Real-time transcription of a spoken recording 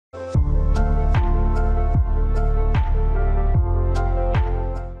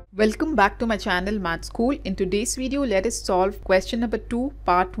Welcome back to my channel Math School. In today's video, let us solve question number 2,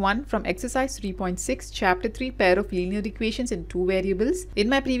 part 1 from exercise 3.6, chapter 3, pair of linear equations in two variables. In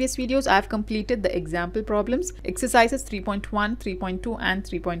my previous videos, I have completed the example problems, exercises 3.1, 3.2 and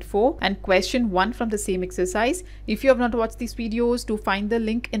 3.4 and question 1 from the same exercise. If you have not watched these videos, do find the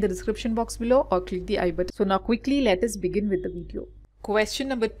link in the description box below or click the I button. So now quickly let us begin with the video. Question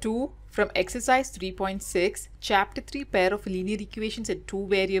number 2 from exercise 3.6, chapter 3, pair of linear equations in two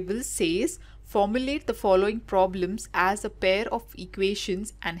variables says, formulate the following problems as a pair of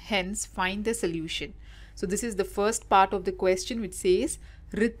equations and hence find the solution. So this is the first part of the question, which says,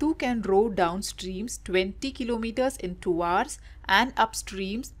 Ritu can row downstreams 20 kilometers in 2 hours and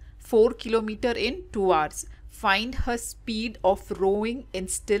upstreams 4 kilometers in 2 hours. Find her speed of rowing in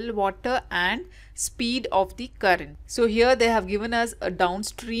still water and speed of the current. So here they have given us a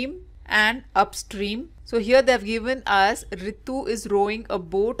downstream and upstream. So here they have given us Ritu is rowing a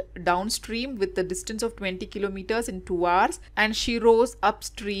boat downstream with the distance of 20 kilometers in 2 hours and she rows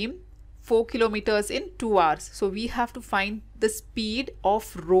upstream 4 kilometers in 2 hours. So we have to find the speed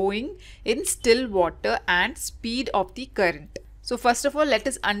of rowing in still water and speed of the current. So first of all, let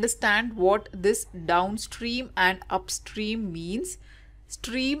us understand what this downstream and upstream means.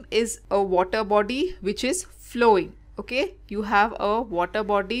 Stream is a water body which is flowing. Okay, you have a water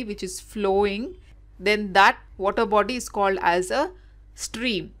body which is flowing, then that water body is called as a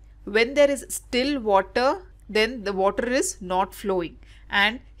stream. When there is still water, then the water is not flowing.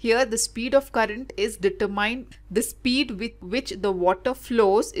 And here the speed of current is determined. The speed with which the water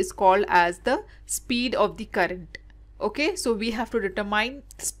flows is called as the speed of the current. Okay, so we have to determine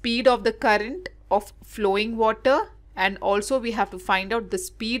speed of the current of flowing water and also we have to find out the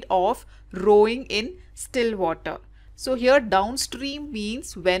speed of rowing in still water. So here downstream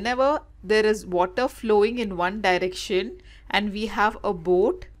means whenever there is water flowing in one direction and we have a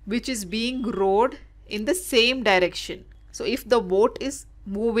boat which is being rowed in the same direction. So if the boat is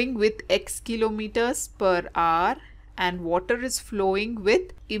moving with x kilometers per hour and water is flowing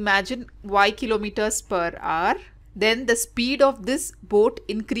with, imagine, y kilometers per hour, then the speed of this boat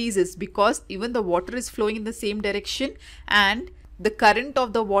increases because even the water is flowing in the same direction and the current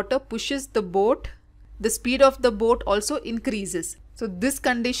of the water pushes the boat, the speed of the boat also increases. So this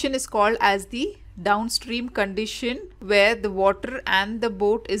condition is called as the downstream condition where the water and the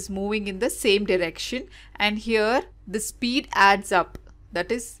boat is moving in the same direction and here the speed adds up.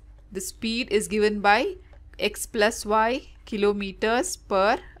 That is, the speed is given by x plus y kilometers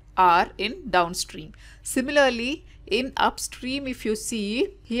per hour in downstream. Similarly, in upstream, if you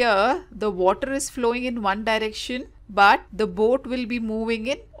see here, the water is flowing in one direction, but the boat will be moving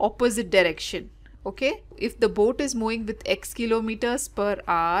in opposite direction. Okay, if the boat is moving with x kilometers per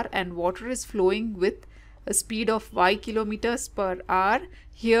hour and water is flowing with a speed of y kilometers per hour,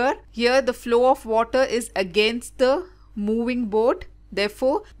 here the flow of water is against the moving boat.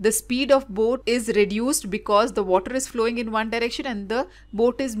 Therefore, the speed of boat is reduced because the water is flowing in one direction and the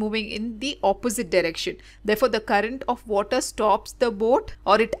boat is moving in the opposite direction. Therefore, the current of water stops the boat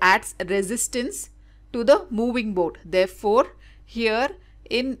or it adds resistance to the moving boat. Therefore, here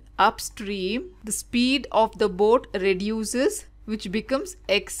in upstream, the speed of the boat reduces, which becomes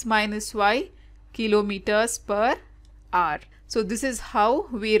x minus y kilometers per hour. So this is how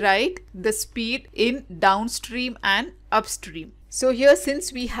we write the speed in downstream and upstream. So here,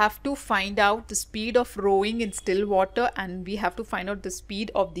 since we have to find out the speed of rowing in still water and we have to find out the speed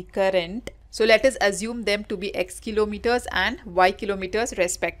of the current, so let us assume them to be x kilometers and y kilometers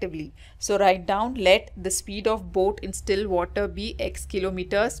respectively. So write down, let the speed of boat in still water be x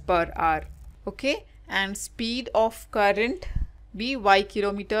kilometers per hour. Okay, and speed of current be y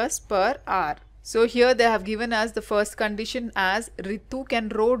kilometers per hour. So here they have given us the first condition as Ritu can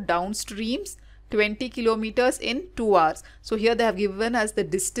row downstreams 20 kilometers in 2 hours. So here they have given us the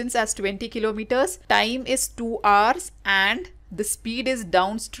distance as 20 kilometers, time is 2 hours and the speed is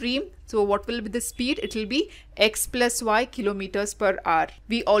downstream. So what will be the speed? It will be x plus y kilometers per hour.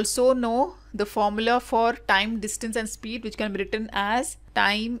 We also know the formula for time, distance and speed, which can be written as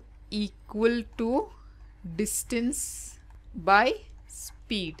time equal to distance by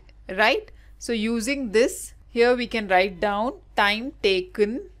speed, right? So using this, here we can write down time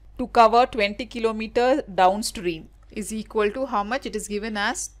taken to cover 20 kilometers downstream is equal to how much? It is given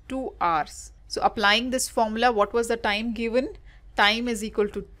as 2 hours. So applying this formula, what was the time given? Time is equal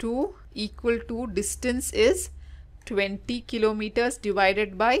to 2 equal to distance is 20 kilometers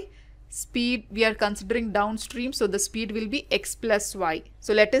divided by speed we are considering downstream, so the speed will be x plus y.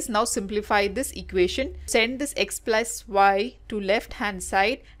 So let us now simplify this equation. Send this x plus y to left hand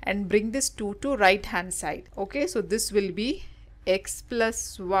side and bring this 2 to right hand side. Okay, so this will be x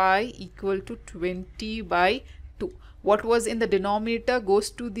plus y equal to 20 by 2. What was in the denominator goes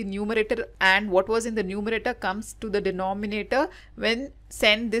to the numerator, and what was in the numerator comes to the denominator when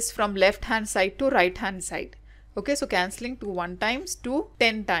send this from left hand side to right hand side. Okay, so cancelling to 1 times to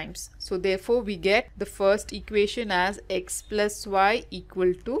 10 times. So therefore we get the first equation as x plus y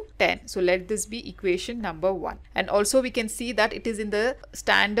equal to 10. So let this be equation number 1. And also we can see that it is in the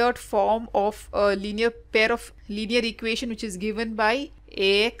standard form of a linear pair of linear equation, which is given by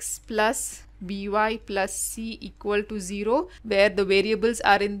ax plus by plus c equal to 0, where the variables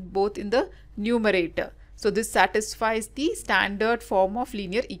are in both in the numerator. So this satisfies the standard form of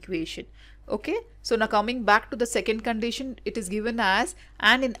linear equation. Okay, so now coming back to the second condition, it is given as,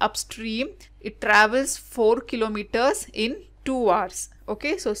 and in upstream it travels 4 kilometers in 2 hours.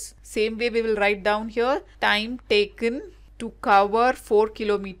 Okay, so same way we will write down here, time taken to cover 4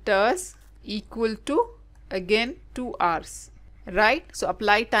 kilometers equal to again 2 hours. Right, so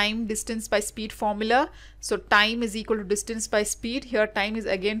apply time distance by speed formula. So time is equal to distance by speed. Here time is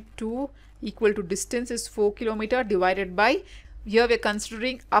again 2 equal to distance is 4 kilometer divided by, here we are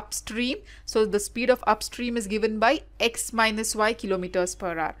considering upstream, so the speed of upstream is given by x minus y kilometers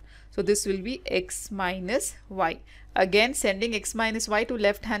per hour. So this will be x minus y. Again sending x minus y to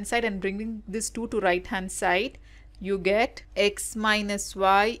left hand side and bringing this 2 to right hand side, you get x minus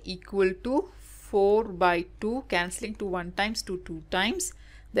y equal to 4 by 2, cancelling to 1 times to 2 times.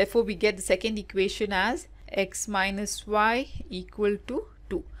 Therefore we get the second equation as x minus y equal to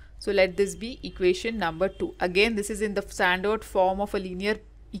 2. So let this be equation number 2. Again, this is in the standard form of a linear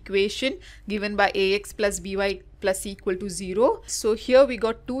equation given by ax plus by plus c equal to 0. So here we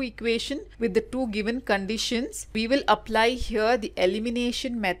got two equations with the two given conditions. We will apply here the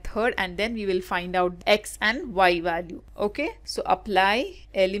elimination method and then we will find out x and y value. Okay, so apply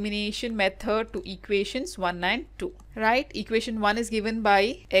elimination method to equations 1 and 2. Right, equation 1 is given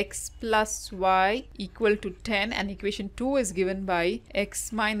by x plus y equal to 10 and equation 2 is given by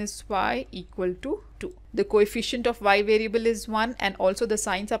x minus y equal to 2. The coefficient of y variable is 1 and also the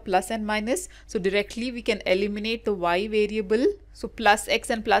signs are plus and minus. So directly we can eliminate the y variable. So plus x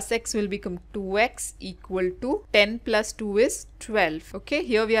and plus x will become 2x equal to 10 plus 2 is 12. Okay,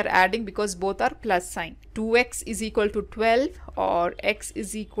 here we are adding because both are plus sign. 2x is equal to 12 or x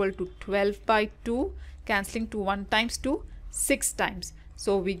is equal to 12 by 2. Cancelling to 1 times to 6 times.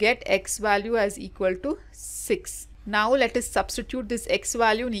 So we get x value as equal to 6. Now let us substitute this x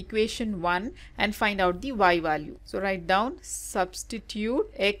value in equation 1 and find out the y value. So write down substitute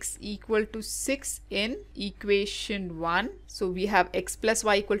x equal to 6 in equation 1. So we have x plus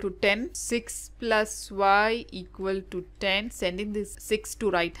y equal to 10, 6 plus y equal to 10. Sending this 6 to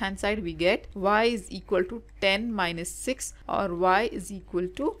right hand side, we get y is equal to 10 minus 6 or y is equal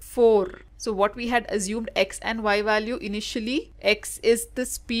to 4. So what we had assumed x and y value initially, x is the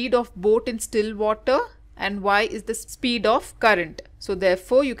speed of boat in still water and y is the speed of current. So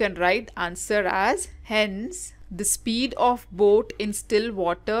therefore you can write answer as, hence the speed of boat in still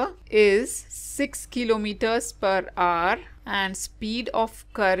water is 6 kilometers per hour and speed of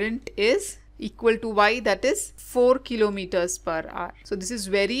current is equal to y, that is 4 kilometers per hour. So this is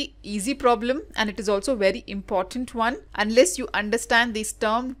very easy problem and it is also very important one unless you understand this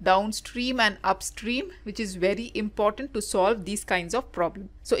term downstream and upstream, which is very important to solve these kinds of problems.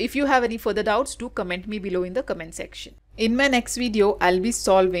 So if you have any further doubts, do comment me below in the comment section. In my next video, I'll be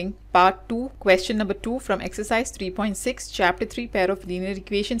solving part 2, question number 2 from exercise 3.6, chapter 3, pair of linear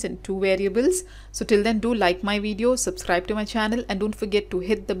equations in 2 variables. So till then, do like my video, subscribe to my channel and don't forget to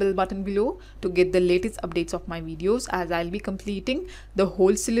hit the bell button below to get the latest updates of my videos, as I'll be completing the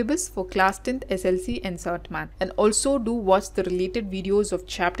whole syllabus for class 10th SLC NCERT Math. And also do watch the related videos of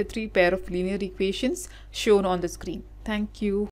chapter 3, pair of linear equations shown on the screen. Thank you.